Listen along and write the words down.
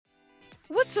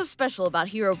What's so special about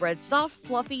Hero Bread's soft,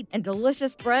 fluffy, and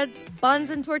delicious breads, buns,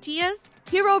 and tortillas?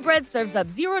 Hero Bread serves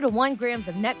up 0 to 1 grams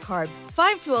of net carbs,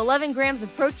 5 to 11 grams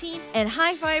of protein, and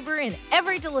high fiber in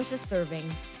every delicious serving.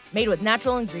 Made with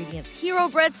natural ingredients, Hero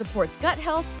Bread supports gut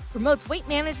health, promotes weight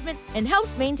management, and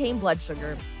helps maintain blood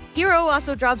sugar. Hero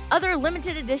also drops other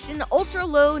limited edition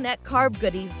ultra-low net carb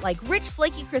goodies like rich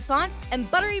flaky croissants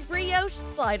and buttery brioche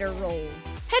slider rolls.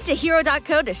 Head to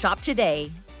hero.co to shop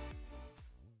today.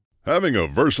 Having a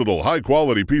versatile,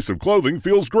 high-quality piece of clothing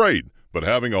feels great, but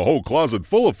having a whole closet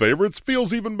full of favorites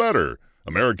feels even better.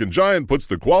 American Giant puts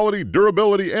the quality,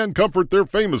 durability, and comfort they're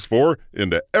famous for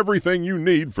into everything you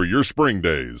need for your spring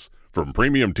days. From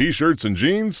premium t-shirts and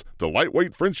jeans to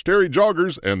lightweight French terry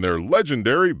joggers and their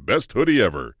legendary best hoodie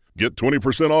ever. Get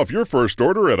 20% off your first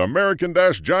order at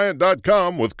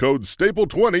american-giant.com with code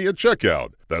STAPLE20 at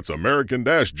checkout. That's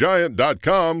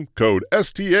american-giant.com, code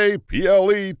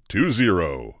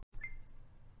STAPLE20.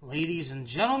 Ladies and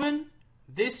gentlemen,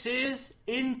 this is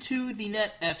Into the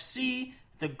Net FC,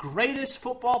 the greatest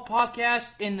football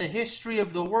podcast in the history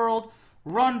of the world,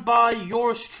 run by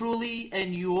yours truly,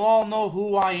 and you all know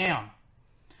who I am.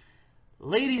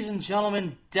 Ladies and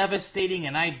gentlemen, devastating,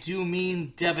 and I do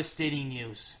mean devastating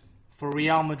news for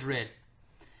Real Madrid.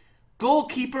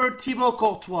 Goalkeeper Thibaut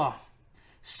Courtois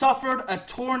suffered a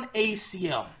torn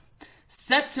ACL,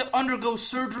 set to undergo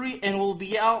surgery, and will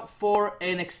be out for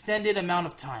an extended amount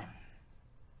of time.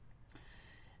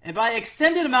 And by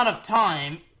extended amount of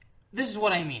time, this is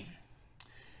what I mean.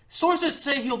 Sources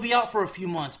say he'll be out for a few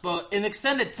months, but an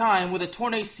extended time with a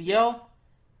torn ACL,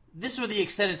 this is where the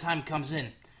extended time comes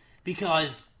in.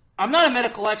 Because I'm not a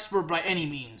medical expert by any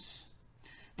means.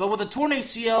 But with a torn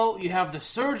ACL, you have the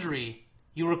surgery,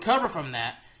 you recover from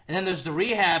that, and then there's the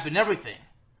rehab and everything.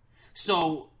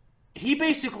 So he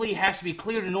basically has to be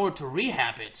cleared in order to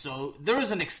rehab it. So there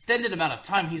is an extended amount of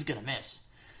time he's going to miss.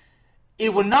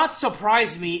 It would not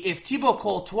surprise me if Thibaut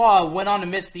Courtois went on to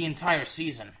miss the entire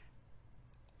season.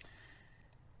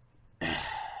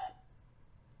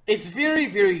 It's very,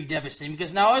 very devastating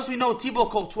because now, as we know,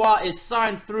 Thibaut Courtois is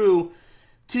signed through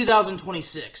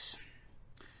 2026.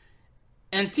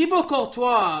 And Thibaut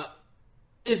Courtois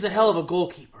is a hell of a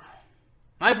goalkeeper.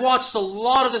 I've watched a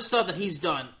lot of the stuff that he's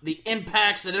done, the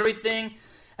impacts and everything.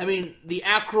 I mean, the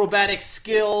acrobatic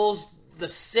skills, the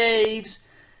saves,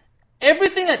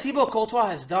 everything that Thibaut Courtois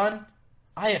has done,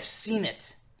 I have seen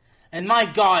it. And my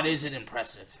God, is it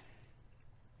impressive.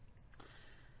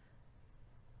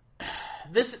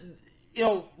 This,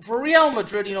 for Real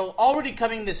Madrid, already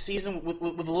coming this season with a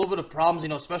little bit of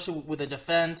problems, especially with the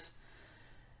defense.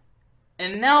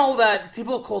 And now that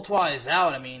Thibaut Courtois is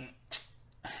out, I mean,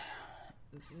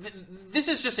 this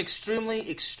is just extremely,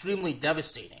 extremely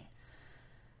devastating.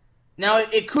 Now,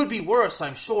 it could be worse,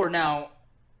 I'm sure. Now,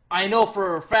 I know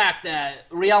for a fact that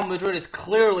Real Madrid is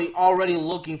clearly already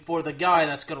looking for the guy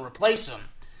that's going to replace him.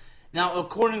 Now,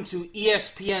 according to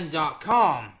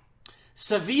ESPN.com,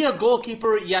 Sevilla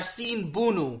goalkeeper Yassine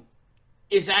Bounou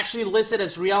is actually listed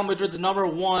as Real Madrid's number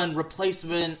one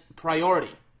replacement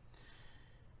priority.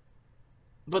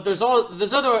 But there's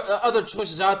other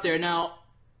choices out there. Now,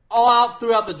 all out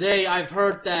throughout the day, I've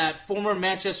heard that former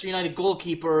Manchester United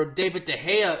goalkeeper David De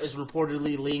Gea is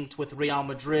reportedly linked with Real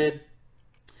Madrid,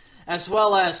 as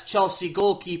well as Chelsea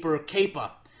goalkeeper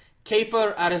Kepa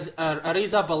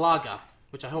Arrizabalaga,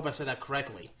 which I hope I said that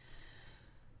correctly.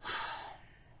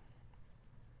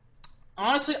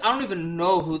 Honestly, I don't even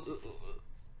know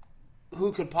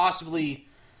who could possibly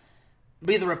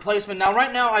be the replacement. Now,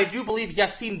 right now, I do believe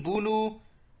Yassine Bounou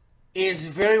is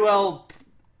very well.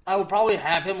 I would probably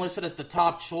have him listed as the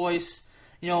top choice.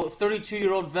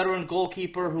 32-year-old veteran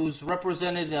goalkeeper who's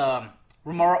represented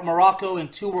Morocco in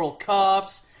 2 World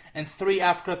Cups and 3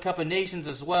 Africa Cup of Nations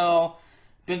as well.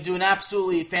 Been doing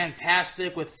absolutely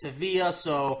fantastic with Sevilla.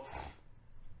 So,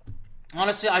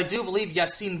 honestly, I do believe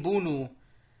Yassine Bounou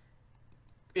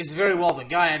is very well the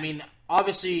guy. I mean,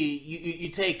 obviously, you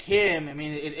take him. I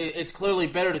mean, it's clearly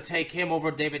better to take him over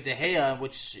David De Gea,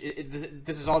 which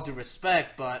this is all due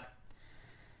respect. But,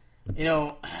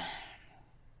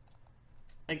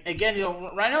 again,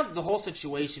 right now the whole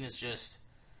situation is just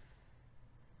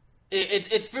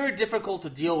it's very difficult to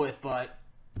deal with. But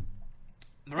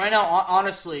right now,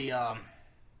 honestly,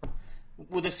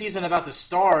 with the season about to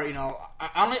start,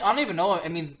 I don't even know. I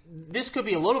mean, this could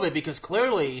be a little bit because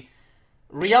clearly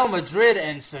Real Madrid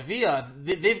and Sevilla,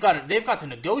 they've got to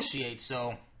negotiate.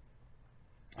 So,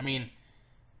 I mean,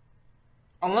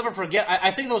 I'll never forget.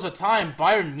 I think there was a time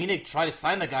Bayern Munich tried to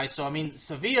sign the guy. So, I mean,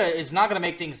 Sevilla is not going to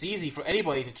make things easy for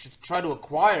anybody to try to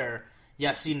acquire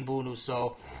Yassine Bounou.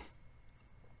 So,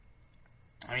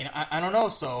 I mean, I don't know.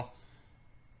 So,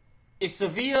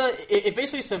 if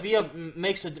basically Sevilla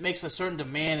makes a certain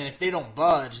demand, and if they don't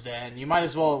budge, then you might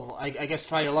as well, I guess,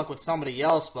 try your luck with somebody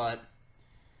else. But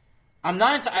I'm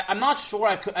not sure.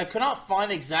 I could not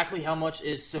find exactly how much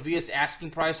is Sevilla's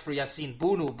asking price for Yassine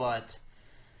Bounou, but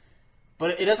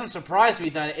it doesn't surprise me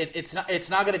that it's not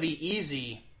going to be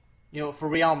easy, for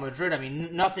Real Madrid. I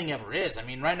mean, nothing ever is. I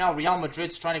mean, right now Real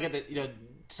Madrid's trying to get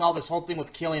solve this whole thing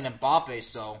with Kylian Mbappe.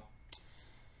 So,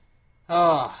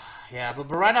 yeah.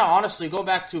 But right now, honestly, go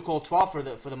back to Courtois for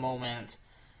the moment.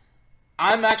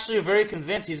 I'm actually very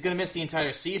convinced he's going to miss the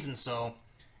entire season. So,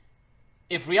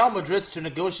 if Real Madrid's to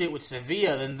negotiate with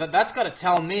Sevilla, then that's got to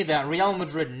tell me that Real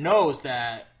Madrid knows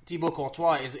that Thibaut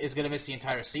Courtois is going to miss the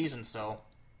entire season. So,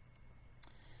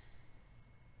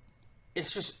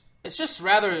 it's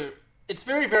very,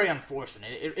 very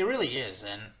unfortunate. It really is.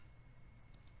 And,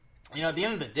 at the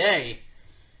end of the day,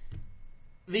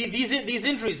 these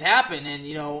injuries happen. And,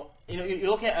 you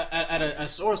look at a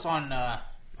source on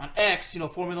X,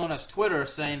 formerly known as Twitter,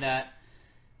 saying that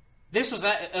this was,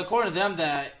 according to them,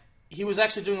 that he was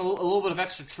actually doing a little bit of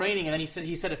extra training, and then he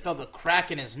said it felt a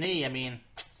crack in his knee. I mean,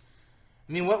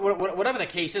 whatever the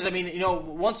case is,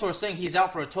 one source saying he's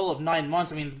out for a total of 9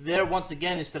 months. I mean, there once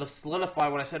again is to solidify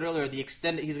what I said earlier. He's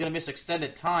going to miss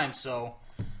extended time. So,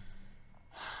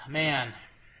 man,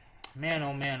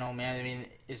 oh man. I mean,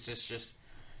 it's just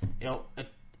a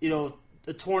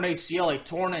torn ACL, a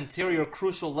torn anterior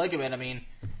crucial ligament. I mean,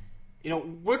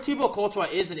 where Thibaut Courtois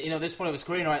is at this point of his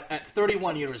career, at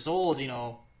 31 years old,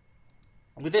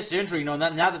 with this injury, now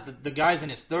that the guy's in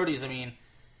his 30s, I mean,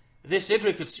 this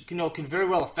injury can very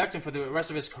well affect him for the rest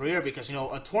of his career because,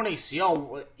 a torn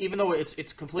ACL, even though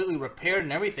it's completely repaired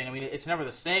and everything, I mean, it's never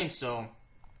the same. So,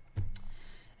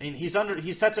 I mean, he's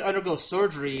set to undergo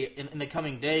surgery in the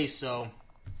coming days. So,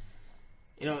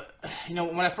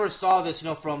 when I first saw this,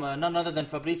 from none other than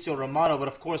Fabrizio Romano, but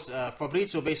of course,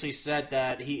 Fabrizio basically said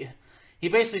that he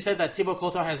basically said that Thibaut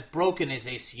Courtois has broken his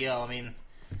ACL. I mean,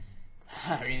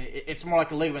 it's more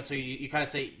like a ligament, so you kind of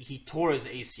say he tore his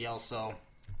ACL, so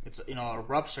it's, a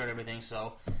rupture and everything.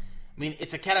 So, I mean,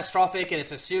 it's a catastrophic and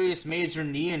it's a serious major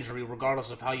knee injury, regardless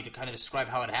of how you kind of describe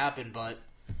how it happened. But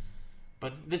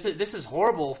this is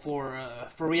horrible for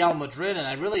Real Madrid, and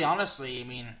I really, honestly, I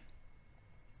mean,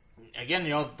 again,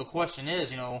 the question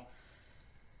is,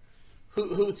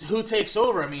 who takes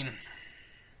over? I mean,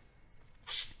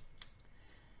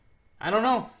 I don't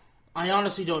know. I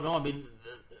honestly don't know. I mean,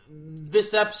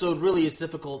 this episode really is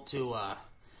difficult to,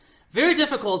 very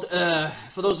difficult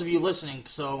for those of you listening.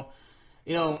 So,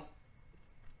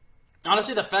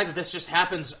 honestly, the fact that this just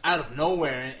happens out of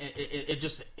nowhere, it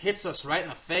just hits us right in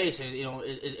the face.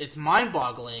 It's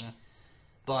mind-boggling.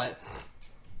 But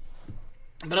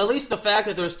at least the fact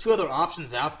that there's two other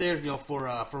options out there,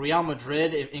 for Real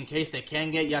Madrid, in case they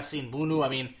can get Yassine Bounou. I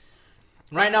mean,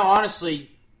 right now,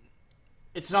 honestly,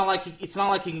 it's not like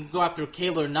you can go after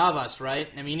Keylor Navas, right?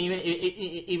 I mean,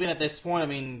 even at this point, I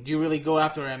mean, do you really go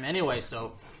after him anyway?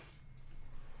 So,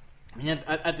 I mean,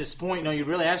 at this point, you're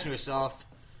really asking yourself,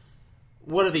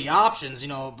 what are the options?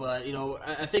 But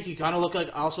I think you kind of look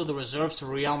at also the reserves for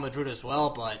Real Madrid as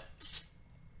well. But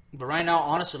right now,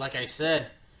 honestly, like I said,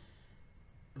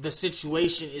 the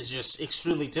situation is just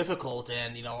extremely difficult,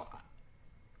 and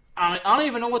I don't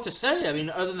even know what to say. I mean,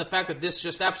 other than the fact that this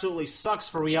just absolutely sucks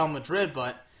for Real Madrid,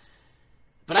 but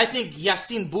I think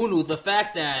Yassine Bounou, the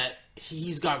fact that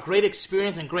he's got great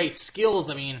experience and great skills,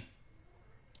 I mean,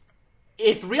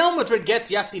 if Real Madrid gets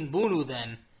Yassine Bounou,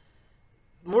 then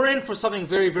we're in for something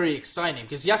very, very exciting,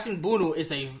 because Yassine Bounou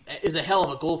is a hell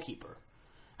of a goalkeeper.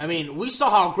 I mean, we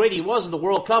saw how great he was in the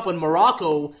World Cup when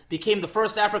Morocco became the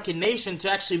first African nation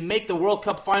to actually make the World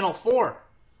Cup Final Four.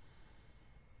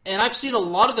 And I've seen a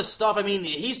lot of the stuff. I mean,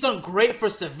 he's done great for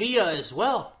Sevilla as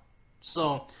well.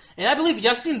 So, and I believe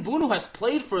Yassine Bounou has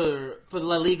played for the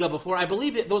La Liga before. I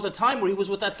believe there was a time where he was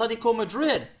with Atletico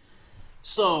Madrid.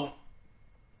 So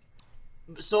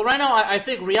right now, I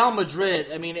think Real Madrid,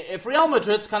 I mean, if Real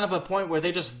Madrid's kind of a point where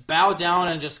they just bow down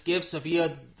and just give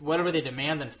Sevilla whatever they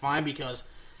demand, then fine, because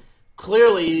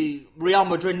clearly Real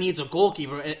Madrid needs a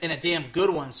goalkeeper, and a damn good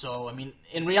one. So, I mean,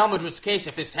 in Real Madrid's case,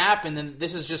 if this happened, then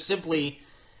this is just simply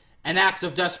an act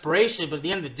of desperation. But at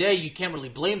the end of the day, you can't really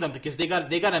blame them, because they got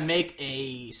to make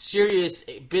a serious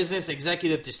business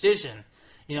executive decision.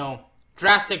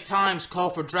 Drastic times call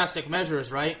for drastic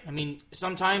measures, right? I mean,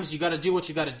 sometimes you got to do what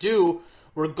you got to do,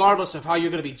 regardless of how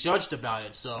you're going to be judged about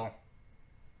it. So,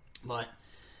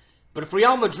 but if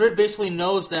Real Madrid basically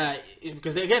knows that,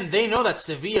 because again, they know that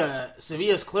Sevilla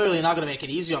is clearly not going to make it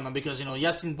easy on them, because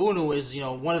Yassine Bounou is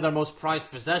one of their most prized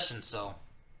possessions. So,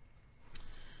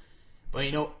 but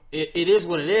it is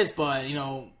what it is. But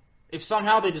if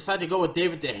somehow they decide to go with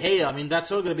David De Gea, I mean, that's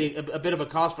still going to be a bit of a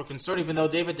cause for concern, even though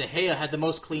David De Gea had the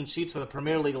most clean sheets for the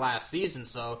Premier League last season.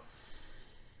 So,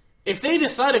 if they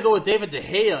decide to go with David De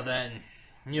Gea, then,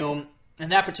 in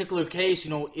that particular case,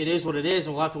 it is what it is,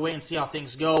 and we'll have to wait and see how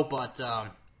things go. But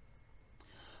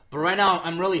right now,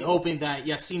 I'm really hoping that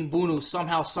Yassine Bounou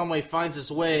somehow, someway finds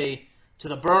his way to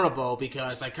the Bernabeu,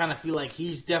 because I kind of feel like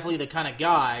he's definitely the kind of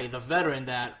guy, the veteran,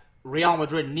 that Real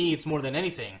Madrid needs more than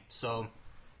anything. So,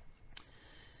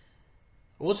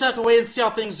 we'll just have to wait and see how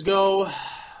things go.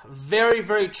 Very,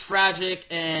 very tragic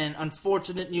and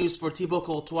unfortunate news for Thibaut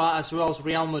Courtois as well as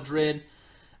Real Madrid.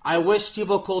 I wish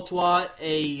Thibaut Courtois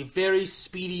a very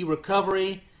speedy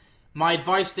recovery. My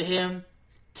advice to him,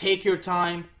 take your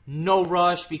time, no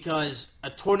rush, because a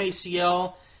torn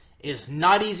ACL is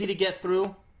not easy to get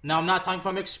through. Now, I'm not talking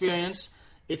from experience.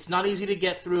 It's not easy to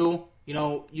get through.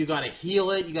 You got to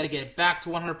heal it. You got to get it back to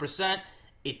 100%.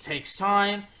 It takes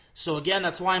time. So, again,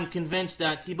 that's why I'm convinced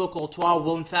that Thibaut Courtois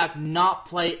will, in fact, not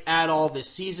play at all this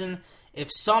season.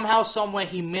 If somehow, someway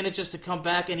he manages to come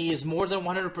back and he is more than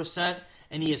 100%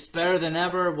 and he is better than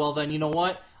ever, well, then, you know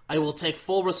what? I will take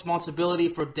full responsibility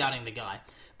for doubting the guy.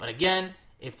 But, again,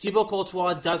 if Thibaut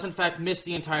Courtois does, in fact, miss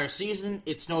the entire season,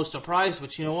 it's no surprise.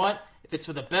 But you know what? If it's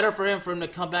for the better for him to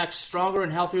come back stronger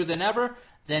and healthier than ever,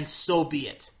 then so be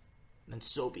it.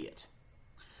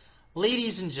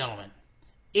 Ladies and gentlemen,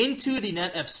 Into the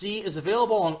Net FC is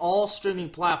available on all streaming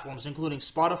platforms, including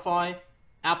Spotify,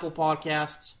 Apple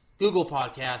Podcasts, Google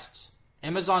Podcasts,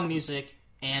 Amazon Music,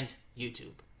 and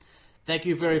YouTube. Thank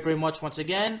you very, very much once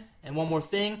again. And one more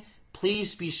thing,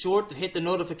 please be sure to hit the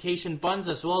notification buttons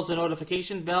as well as the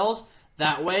notification bells.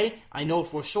 That way, I know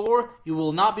for sure you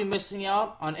will not be missing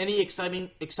out on any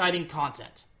exciting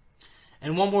content.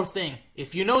 And one more thing,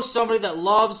 if you know somebody that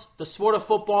loves the sport of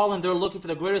football and they're looking for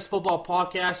the greatest football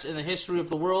podcast in the history of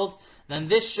the world, then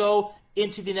this show,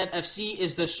 Into the Net FC,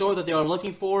 is the show that they are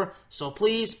looking for. So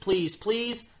please, please,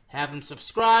 please have them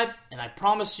subscribe, and I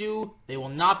promise you they will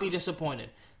not be disappointed.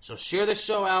 So share this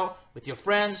show out with your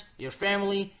friends, your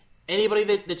family, anybody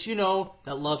that you know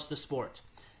that loves the sport.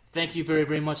 Thank you very,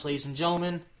 very much, ladies and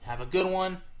gentlemen. Have a good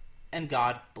one, and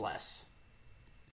God bless.